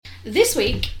This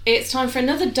week, it's time for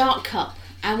another Dark Cup,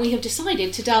 and we have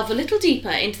decided to delve a little deeper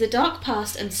into the dark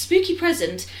past and spooky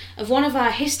present of one of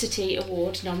our Histortea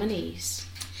Award nominees.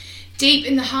 Deep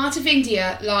in the heart of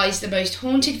India lies the most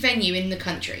haunted venue in the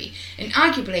country, and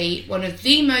arguably one of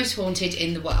the most haunted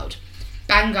in the world,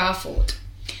 Bhangarh Fort.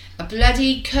 A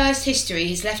bloody, cursed history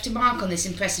has left a mark on this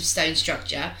impressive stone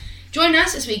structure. Join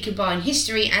us as we combine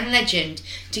history and legend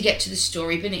to get to the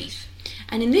story beneath.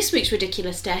 And in this week's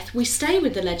Ridiculous Death, we stay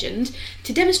with the legend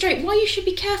to demonstrate why you should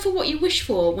be careful what you wish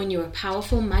for when you're a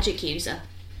powerful magic user.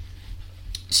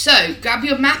 So, grab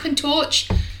your map and torch,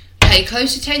 pay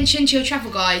close attention to your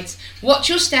travel guides, watch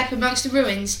your step amongst the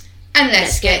ruins, and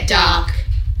let's get dark.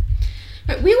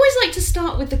 Right, we always like to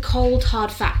start with the cold,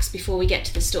 hard facts before we get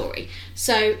to the story.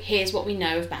 So, here's what we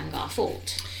know of Bhangarh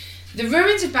Fort. The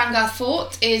ruins of Bhangarh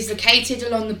Fort is located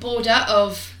along the border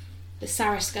of The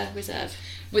Saraska Reserve.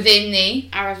 Within the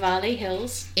Aravalli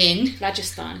Hills. In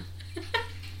Rajasthan.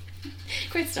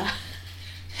 Great stuff.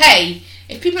 Hey,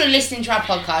 if people are listening to our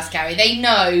podcast, Gary, they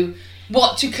know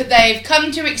they've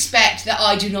come to expect that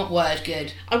I do not word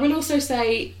good. I will also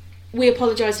say we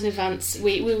apologise in advance.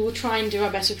 We will try and do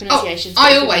our best with pronunciations.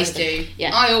 I always do.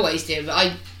 Yeah. I always do, but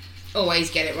I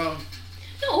always get it wrong.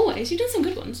 Not always. You've done some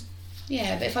good ones.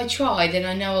 Yeah, but if I try, then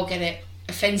I know I'll get it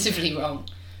offensively wrong.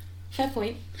 Fair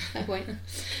point. Fair point.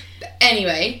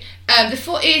 Anyway, the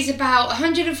fort is about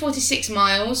 146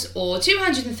 miles or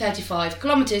 235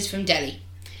 kilometres from Delhi.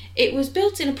 It was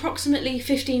built in approximately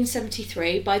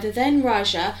 1573 by the then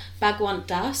Raja Bhagwant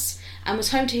Das and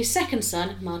was home to his second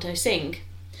son, Madho Singh.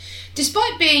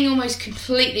 Despite being almost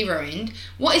completely ruined,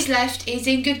 what is left is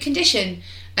in good condition.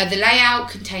 The layout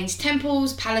contains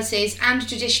temples, palaces and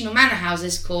traditional manor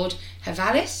houses called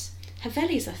Havelis.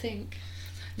 Havelis, I think.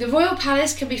 The royal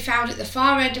palace can be found at the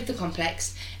far end of the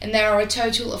complex, and there are a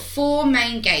total of 4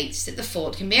 main gates that the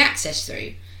fort can be accessed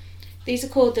through. These are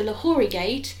called the Lahori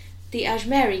Gate, the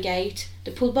Ajmeri Gate,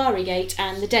 the Pulbari Gate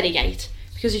and the Delhi Gate,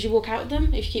 because as you walk out of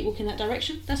them, if you keep walking that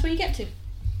direction, that's where you get to.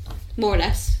 More or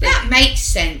less. That makes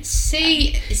sense.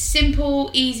 See, it's simple,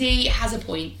 easy, has a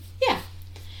point. Yeah.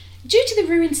 Due to the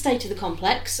ruined state of the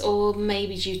complex, or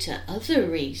maybe due to other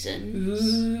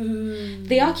reasons,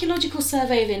 the Archaeological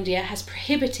Survey of India has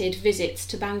prohibited visits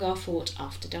to Bhangarh Fort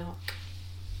after dark.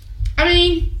 I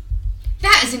mean,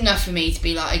 that is enough for me to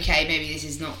be like, okay, maybe this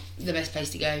is not the best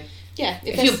place to go. Yeah.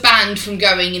 If you're banned from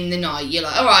going in the night, you're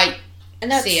like, alright,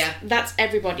 see ya. That's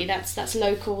everybody. That's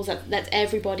locals. That's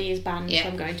everybody is banned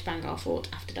from going to Bhangarh Fort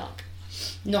after dark.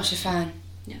 Not a fan.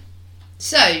 No.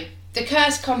 So, the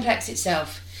cursed complex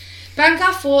itself.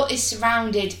 Bhangarh Fort is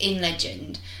surrounded in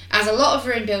legend, as a lot of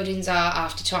ruined buildings are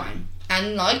after time,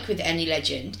 and like with any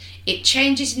legend, it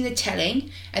changes in the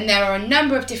telling, and there are a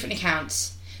number of different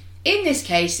accounts. In this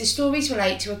case, the stories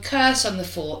relate to a curse on the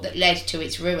fort that led to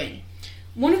its ruin.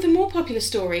 One of the more popular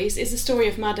stories is the story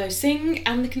of Madho Singh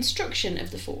and the construction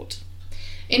of the fort.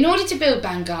 In order to build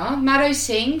Bhangarh, Madho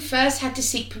Singh first had to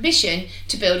seek permission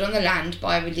to build on the land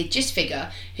by a religious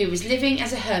figure who was living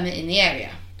as a hermit in the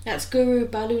area. That's Guru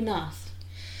Balu Nath.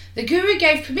 The Guru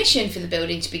gave permission for the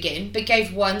building to begin, but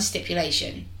gave one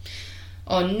stipulation.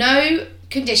 On no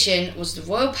condition was the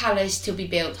royal palace to be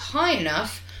built high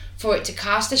enough for it to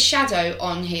cast a shadow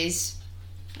on his...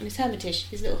 On his hermitage,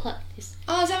 his little hut.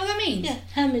 Oh, is that what that means? Yeah,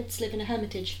 hermits live in a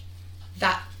hermitage.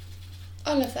 I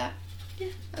love that. Yeah.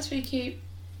 That's really cute.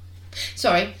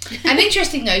 Sorry. An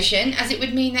interesting notion, as it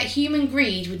would mean that human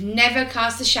greed would never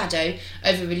cast a shadow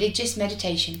over religious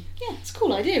meditation. Yeah, it's a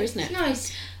cool idea, isn't it? It's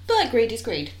nice. But greed is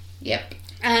greed. Yep.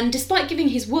 And despite giving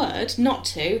his word not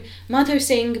to, Madho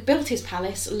Singh built his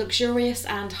palace luxurious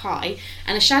and high,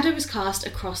 and a shadow was cast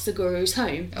across the Guru's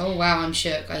home. Oh wow, I'm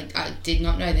shook. I did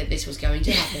not know that this was going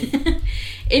to happen.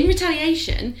 In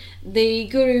retaliation, the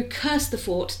Guru cursed the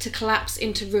fort to collapse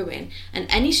into ruin, and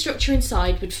any structure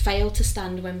inside would fail to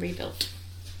stand when rebuilt.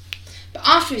 But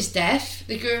after his death,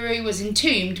 the Guru was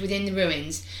entombed within the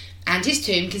ruins, and his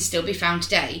tomb can still be found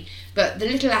today, but the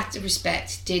little act of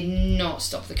respect did not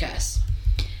stop the curse.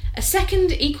 A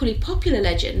second equally popular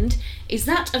legend is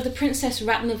that of the Princess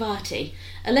Ratnavati,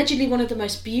 allegedly one of the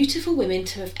most beautiful women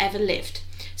to have ever lived.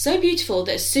 So beautiful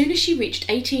that as soon as she reached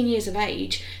 18 years of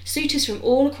age, suitors from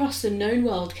all across the known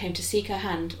world came to seek her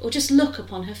hand, or just look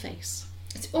upon her face.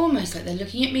 It's almost like they're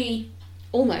looking at me.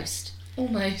 Almost.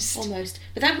 Almost.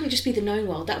 But that wouldn't just be the known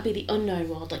world, that would be the unknown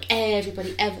world. Like,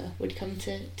 everybody ever would come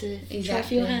to try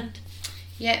for your hand.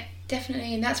 Yeah,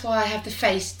 definitely, and that's why I have the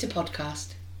face to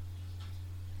podcast.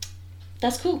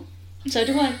 That's cool. So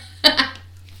do I.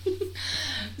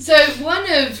 So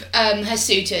one of her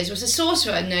suitors was a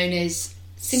sorcerer known as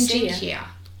Sinchia.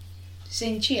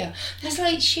 That's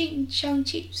like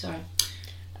Shang-Chi. Sorry.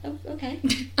 Oh, okay.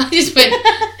 I just went...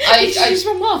 I just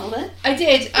went Marvel there. I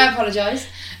did. I apologise.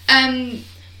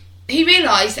 He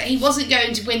realised that he wasn't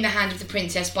going to win the hand of the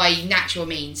princess by natural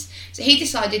means, so he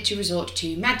decided to resort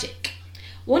to magic.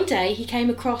 One day, he came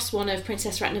across one of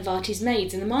Princess Ratnavati's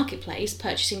maids in the marketplace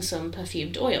purchasing some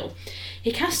perfumed oil.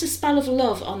 He cast a spell of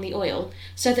love on the oil,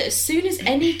 so that as soon as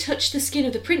any touched the skin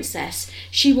of the princess,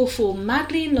 she will fall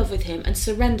madly in love with him and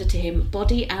surrender to him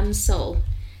body and soul.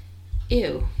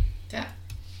 Ew.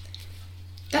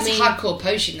 That's a hardcore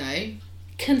potion, though.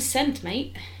 Consent,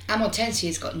 mate.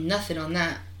 Amortensia's got nothing on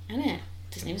that. I know.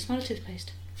 Doesn't even smell of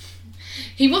toothpaste.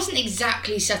 He wasn't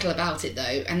exactly subtle about it,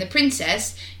 though, and the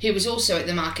princess, who was also at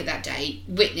the market that day,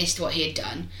 witnessed what he had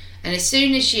done, and as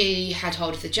soon as she had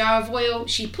hold of the jar of oil,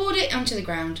 she poured it onto the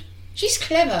ground. She's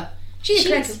clever. She's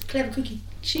a clever cookie.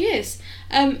 She is.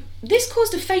 This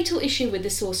caused a fatal issue with the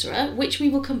sorcerer, which we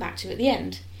will come back to at the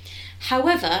end.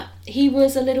 However, he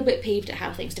was a little bit peeved at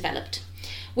how things developed.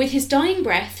 With his dying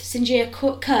breath, Sinjir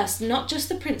cursed not just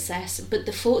the princess, but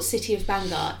the fort city of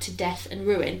Bhangarh to death and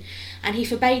ruin, and he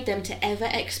forbade them to ever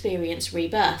experience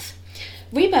rebirth.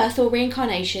 Rebirth or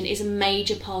reincarnation is a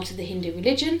major part of the Hindu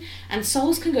religion, and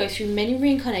souls can go through many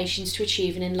reincarnations to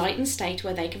achieve an enlightened state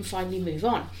where they can finally move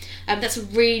on. That's a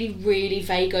really, really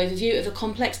vague overview of a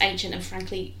complex, ancient, and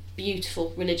frankly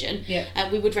beautiful religion. Yeah.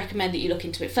 We would recommend that you look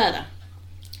into it further.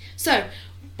 So,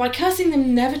 by cursing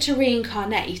them never to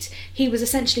reincarnate, he was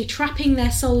essentially trapping their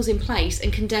souls in place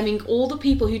and condemning all the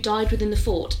people who died within the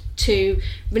fort to,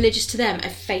 religious to them, a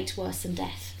fate worse than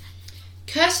death.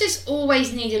 Curses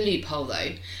always need a loophole,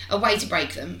 though, a way to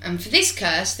break them, and for this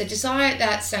curse, the desire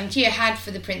that Sankhya had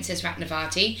for the Princess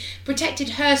Ratnavati protected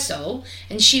her soul,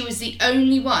 and she was the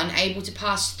only one able to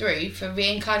pass through for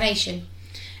reincarnation.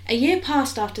 A year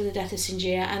passed after the death of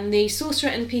Sinjir, and the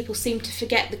sorcerer and people seemed to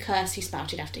forget the curse he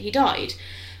spouted after he died.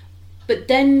 But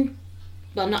then,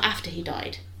 well, not after he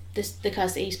died. The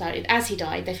curse that he spouted as he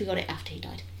died, they forgot it after he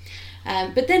died.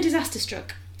 But then disaster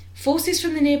struck. Forces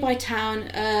from the nearby town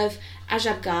of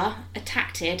Ajabgarh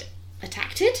attacked? They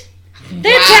attacked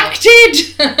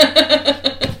it!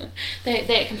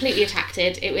 They completely attacked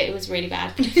it. It was really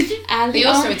bad. And they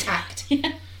also attacked.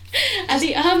 Yeah. And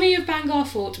the army of Bhangarh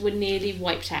Fort were nearly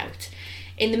wiped out.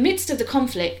 In the midst of the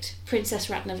conflict, Princess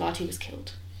Ratnavati was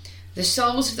killed. The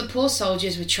souls of the poor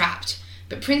soldiers were trapped,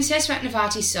 but Princess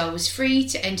Ratnavati's soul was free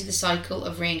to enter the cycle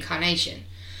of reincarnation.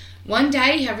 One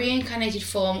day her reincarnated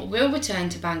form will return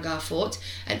to Bhangarh Fort,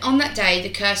 and on that day the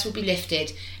curse will be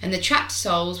lifted and the trapped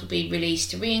souls will be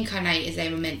released to reincarnate as they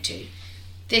were meant to.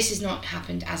 This has not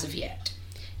happened as of yet.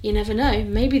 You never know,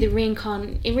 maybe the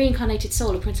reincarnated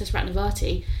soul of Princess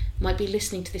Ratnavati might be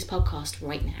listening to this podcast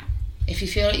right now. If you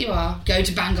feel like you are, go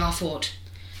to Bhangarh Fort.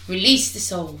 Release the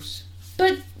souls.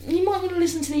 But you might want to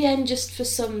listen to the end just for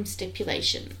some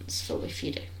stipulations, for if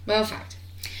you do. Well, fact.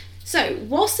 So,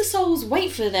 whilst the souls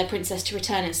wait for their princess to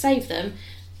return and save them,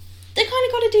 they kind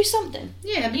of got to do something.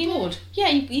 Yeah, be bored. Yeah,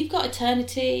 you've got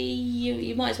eternity,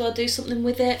 you might as well do something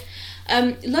with it.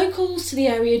 Locals to the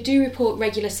area do report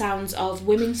regular sounds of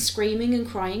women screaming and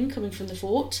crying coming from the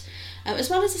fort, as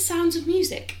well as the sounds of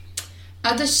music.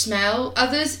 Others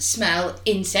smell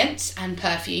incense and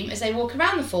perfume as they walk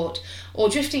around the fort, or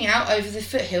drifting out over the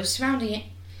foothills surrounding it.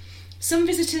 Some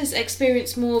visitors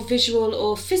experience more visual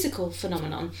or physical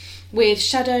phenomenon, with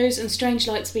shadows and strange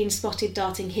lights being spotted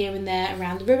darting here and there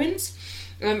around the ruins.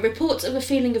 Reports of a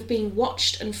feeling of being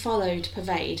watched and followed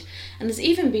pervade, and there's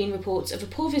even been reports of a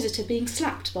poor visitor being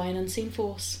slapped by an unseen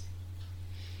force.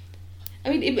 I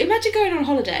mean, imagine going on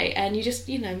holiday and you just,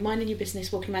 minding your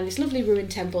business, walking around this lovely ruined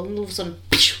temple, and all of a sudden,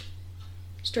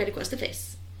 straight across the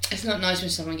face. It's not nice when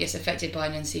someone gets affected by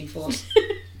an unseen force.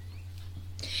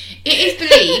 It is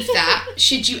believed that,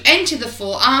 should you enter the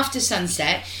fort after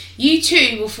sunset, you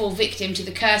too will fall victim to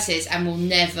the curses and will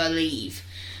never leave.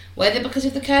 Whether because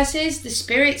of the curses, the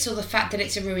spirits, or the fact that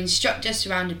it's a ruined structure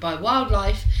surrounded by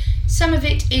wildlife, some of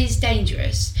it is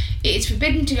dangerous. It is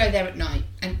forbidden to go there at night,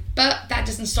 but that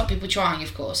doesn't stop people trying,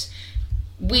 of course.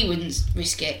 We wouldn't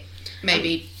risk it.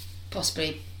 Maybe,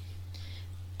 possibly.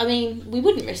 I mean, we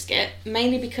wouldn't risk it,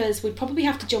 mainly because we'd probably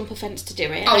have to jump a fence to do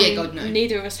it. Oh, yeah, God, no.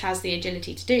 Neither of us has the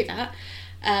agility to do that.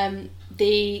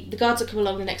 The guards will come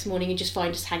along the next morning and just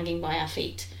find us hanging by our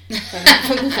feet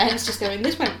from the fence, just going,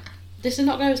 this did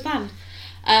not go as planned.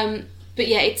 But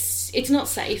yeah, it's not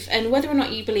safe, and whether or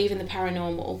not you believe in the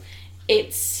paranormal,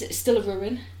 it's still a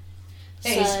ruin.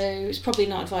 It's probably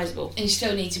not advisable. And you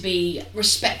still need to be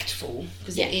respectful,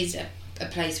 because it is a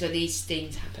place where these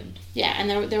things happen. Yeah,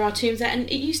 and there are tombs there, and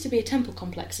it used to be a temple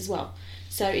complex as well,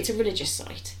 so it's a religious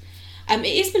site. It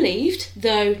is believed,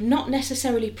 though not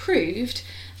necessarily proved,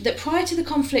 that prior to the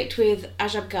conflict with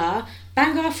Ajabgarh,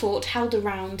 Bhangarh Fort held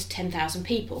around 10,000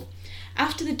 people.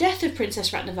 After the death of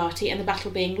Princess Ratnavati and the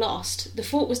battle being lost, the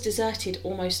fort was deserted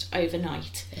almost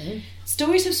overnight.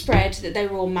 Stories have spread that they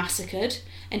were all massacred,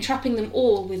 entrapping them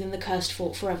all within the cursed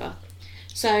fort forever.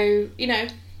 So,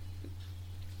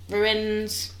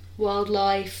 ruins,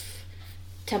 wildlife,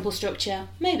 temple structure,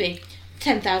 maybe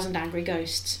 10,000 angry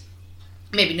ghosts.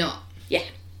 Maybe not. Yeah.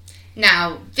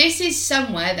 Now, this is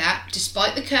somewhere that,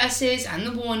 despite the curses and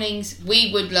the warnings,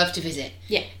 we would love to visit.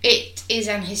 Yeah. It is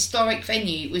an historic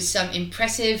venue with some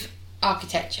impressive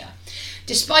architecture.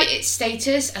 Despite its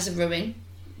status as a ruin,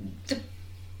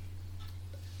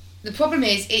 the problem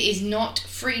is it is not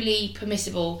freely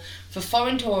permissible for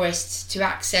foreign tourists to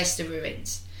access the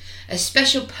ruins. A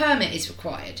special permit is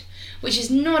required, which is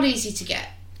not easy to get.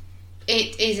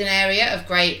 It is an area of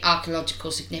great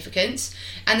archaeological significance,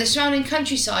 and the surrounding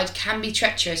countryside can be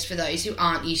treacherous for those who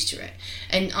aren't used to it.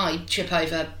 And I trip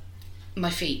over my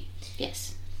feet.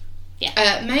 Yes.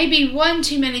 Yeah. Maybe one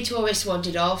too many tourists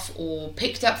wandered off or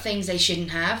picked up things they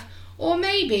shouldn't have, or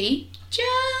maybe,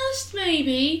 just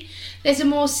maybe, there's a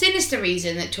more sinister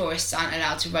reason that tourists aren't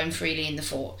allowed to roam freely in the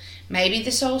fort. Maybe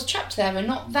the souls trapped there are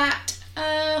not that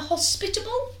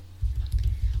hospitable?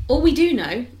 All we do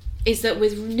know is that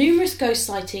with numerous ghost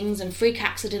sightings and freak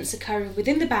accidents occurring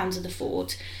within the bounds of the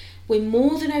fort, we're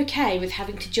more than okay with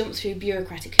having to jump through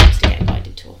bureaucratic hoops to get a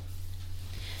guided tour.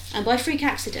 And by freak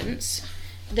accidents,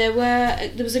 there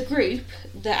was a group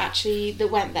that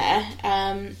went there,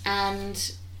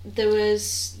 and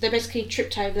they basically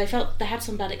tripped over. They felt they had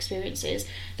some bad experiences.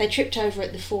 They tripped over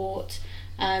at the fort.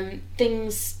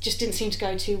 Things just didn't seem to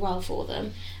go too well for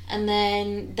them. And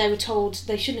then they were told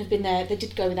they shouldn't have been there. They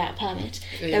did go without a permit.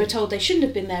 Yeah. They were told they shouldn't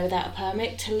have been there without a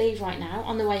permit to leave right now.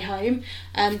 On the way home,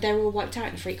 they were all wiped out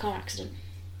in a freak car accident.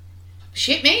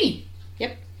 Shit me.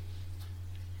 Yep.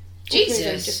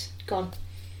 Jesus. Just gone.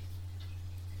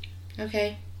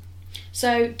 Okay.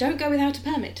 So don't go without a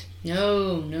permit.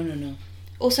 No.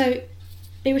 Also,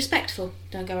 be respectful.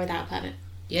 Don't go without a permit.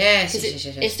 Yes.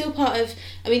 It's still part of...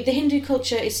 I mean, the Hindu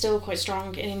culture is still quite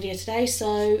strong in India today,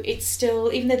 so it's still...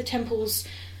 Even though the temples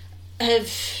have...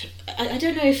 I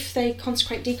don't know if they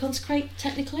deconsecrate,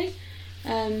 technically,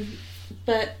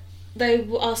 but they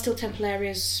are still temple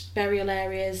areas, burial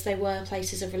areas. They were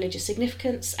places of religious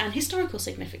significance and historical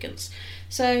significance.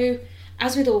 So,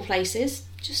 as with all places,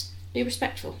 just be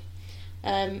respectful.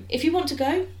 If you want to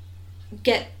go,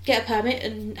 get a permit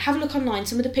and have a look online.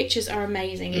 Some of the pictures are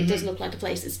amazing. It does look like a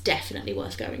place that's definitely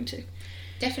worth going to.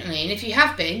 Definitely. And if you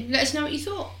have been, let us know what you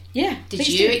thought. Yeah. Did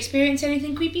you experience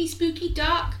anything creepy, spooky,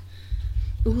 dark?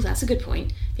 Ooh, that's a good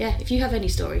point. Yeah, if you have any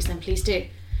stories, then please do.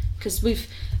 Because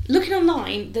looking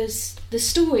online, there's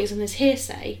stories and there's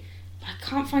hearsay, but I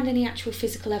can't find any actual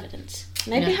physical evidence.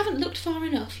 Maybe I haven't looked far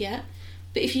enough yet,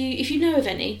 but if you know of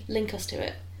any, link us to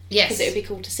it. Yes. Because it would be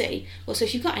cool to see. Also,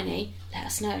 if you've got any, let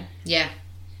us know. Yeah.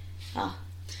 Oh,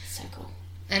 so cool.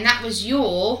 And that was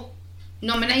your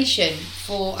nomination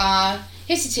for our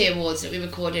Histortea Awards that we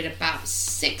recorded about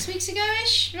 6 weeks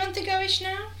ago-ish? A month ago-ish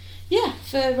now? Yeah,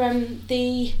 for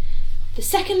the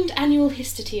second annual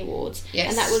Histortea Awards. Yes.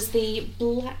 And that was the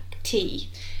black tea.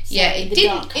 So yeah,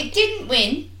 Dark Cup. it didn't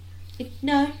win.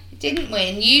 No. It didn't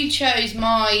win. You chose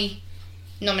my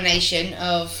nomination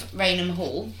of Raynham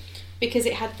Hall. Because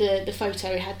it had the photo,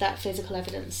 it had that physical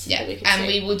evidence. Yeah, that we could and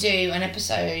see. we will do an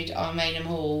episode on Raynham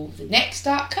Hall the next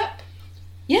Dark Cup.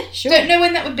 Yeah, sure. Don't know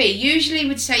when that would be. Usually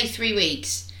would say 3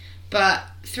 weeks, but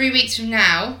 3 weeks from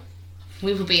now,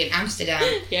 we will be in Amsterdam.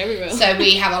 Yeah, we will. So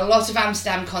we have a lot of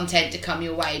Amsterdam content to come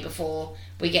your way before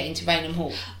we get into Raynham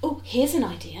Hall. Oh, here's an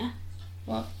idea.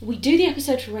 What? We do the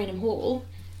episode for Raynham Hall,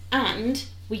 and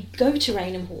we go to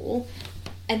Raynham Hall,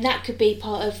 and that could be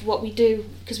part of what we do,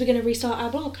 because we're going to restart our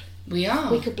blog. We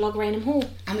are. We could blog Raynham Hall.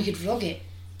 And we could vlog it.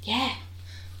 Yeah.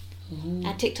 Ooh.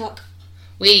 And TikTok.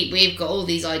 We've got all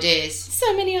these ideas.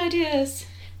 So many ideas.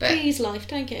 But please, life,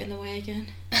 don't get in the way again.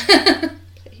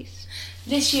 Please.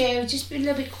 This year, we'll just be a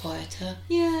little bit quieter.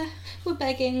 Yeah, we're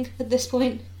begging at this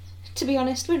point. To be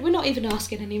honest, we're not even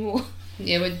asking anymore.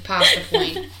 Yeah, we're past the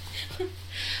point.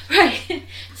 Right.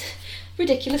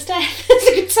 Ridiculous death. That's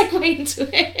a good segue into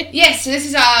it. Yes, so this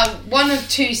is our one of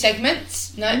two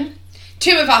segments. No? Mm-hmm.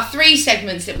 2 of our 3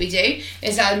 segments that we do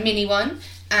is our mini one,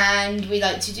 and we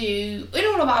like to do in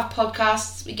all of our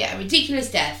podcasts we get a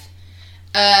ridiculous death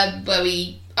where I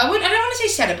don't want to say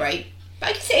celebrate, but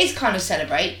I guess it is kind of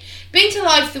celebrate, bring to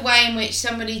life the way in which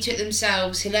somebody took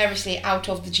themselves hilariously out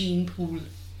of the gene pool.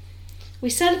 We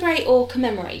celebrate or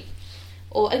commemorate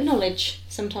or acknowledge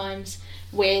sometimes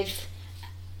with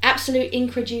absolute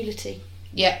incredulity.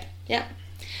 Yep. Yep.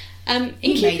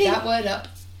 You made that word up.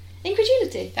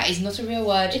 Incredulity. That is not a real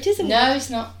word. It isn't. No, it's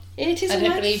not. It is. I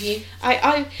don't believe you.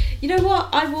 You know what?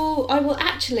 I will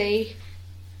actually,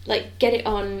 get it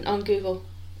on Google.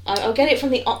 I'll get it from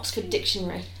the Oxford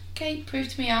Dictionary. Okay, prove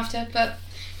to me after. But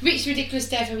which ridiculous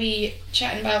death are we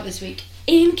chatting about this week?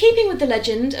 In keeping with the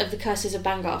legend of the curses of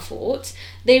Bhangarh Fort,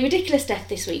 the ridiculous death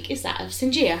this week is that of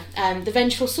Sinjia, the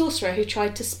vengeful sorcerer who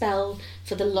tried to spell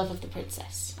for the love of the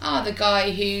princess. Ah, the guy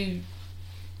who...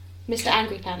 Mr.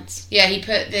 Angry Pants. Yeah, he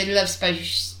put the love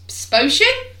potion?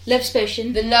 Love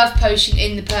potion. The love potion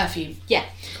in the perfume. Yeah.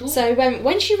 Cool. So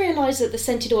when she realised that the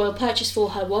scented oil purchased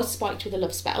for her was spiked with a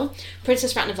love spell,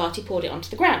 Princess Ratnavati poured it onto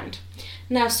the ground.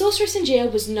 Now, Sorcerer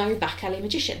Sinjia was no back-alley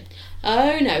magician.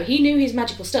 Oh no, he knew his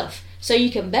magical stuff, so you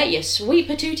can bet your sweet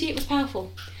patootie it was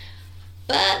powerful.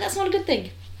 But that's not a good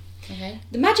thing. Okay.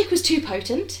 The magic was too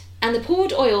potent, and the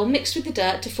poured oil mixed with the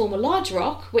dirt to form a large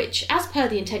rock, which, as per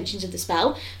the intentions of the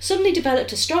spell, suddenly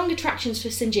developed a strong attraction for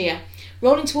Sinjia,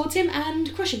 rolling towards him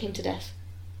and crushing him to death.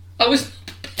 I was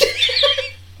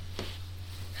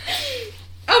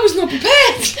not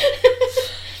prepared.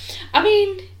 I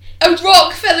mean... A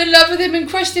rock fell in love with him and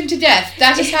crushed him to death.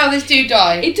 That is how this dude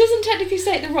died. It doesn't technically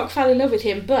say the rock fell in love with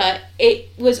him, but it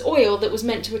was oil that was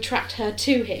meant to attract her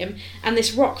to him, and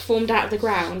this rock formed out of the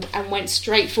ground and went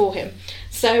straight for him.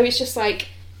 So it's just the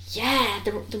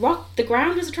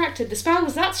ground was attracted. The spell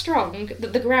was that strong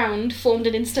that the ground formed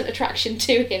an instant attraction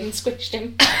to him and squished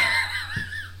him.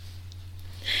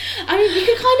 I mean, you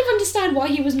can kind of understand why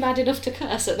he was mad enough to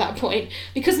curse at that point,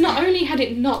 because not only had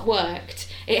it not worked,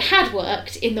 it had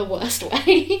worked in the worst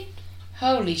way.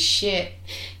 Holy shit.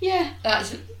 Yeah.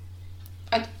 That's...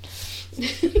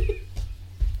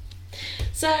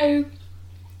 So,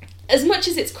 as much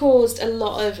as it's caused a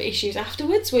lot of issues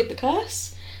afterwards with the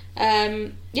curse,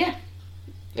 it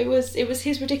was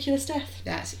his ridiculous death.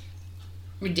 That's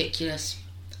ridiculous.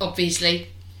 Obviously.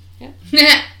 Yeah.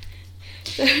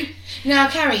 So, now,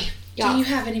 Carrie, yeah. Do you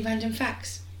have any random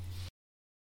facts?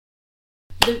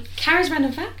 Carrie's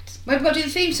random fact? We've got to do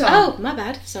the theme song. Oh, my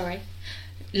bad. Sorry.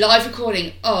 Live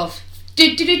recording of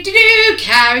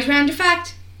Carrie's random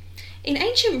fact. In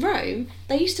ancient Rome,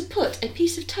 they used to put a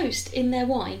piece of toast in their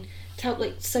wine to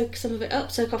help soak some of it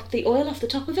up, soak off the oil off the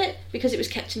top of it, because it was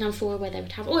kept in amphora where they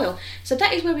would have oil. So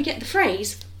that is where we get the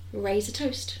phrase, raise a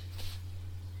toast.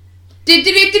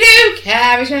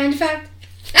 Carrie's random fact.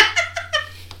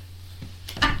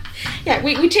 Yeah,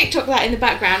 we TikTok that in the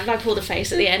background and I pulled a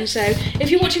face at the end, so if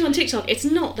you're watching on TikTok, it's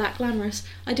not that glamorous.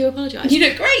 I do apologise. You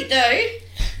look great though.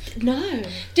 No.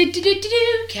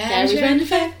 Carrie's random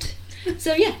fact.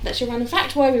 So yeah, that's your random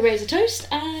fact, why we raise a toast,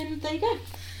 and there you go.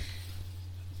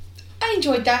 I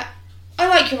enjoyed that. I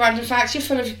like your random facts, you're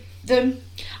full of them.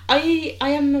 I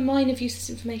am a mine of useless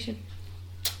information.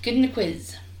 Good in the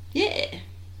quiz. Yeah.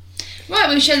 Right,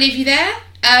 we shall leave you there.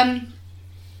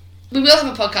 We will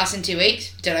have a podcast in 2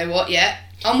 weeks. Don't know what yet.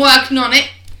 I'm working on it.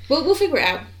 We'll figure it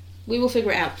out. We will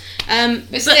figure it out.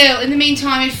 But still, in the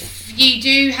meantime, if you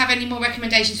do have any more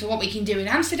recommendations for what we can do in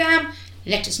Amsterdam,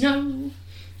 let us know.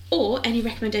 Or any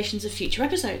recommendations of future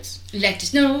episodes. Let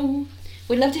us know.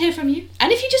 We'd love to hear from you.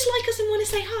 And if you just like us and want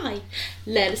to say hi,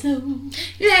 let us know.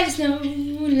 Let us know.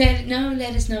 Let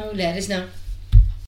us know. Let us know.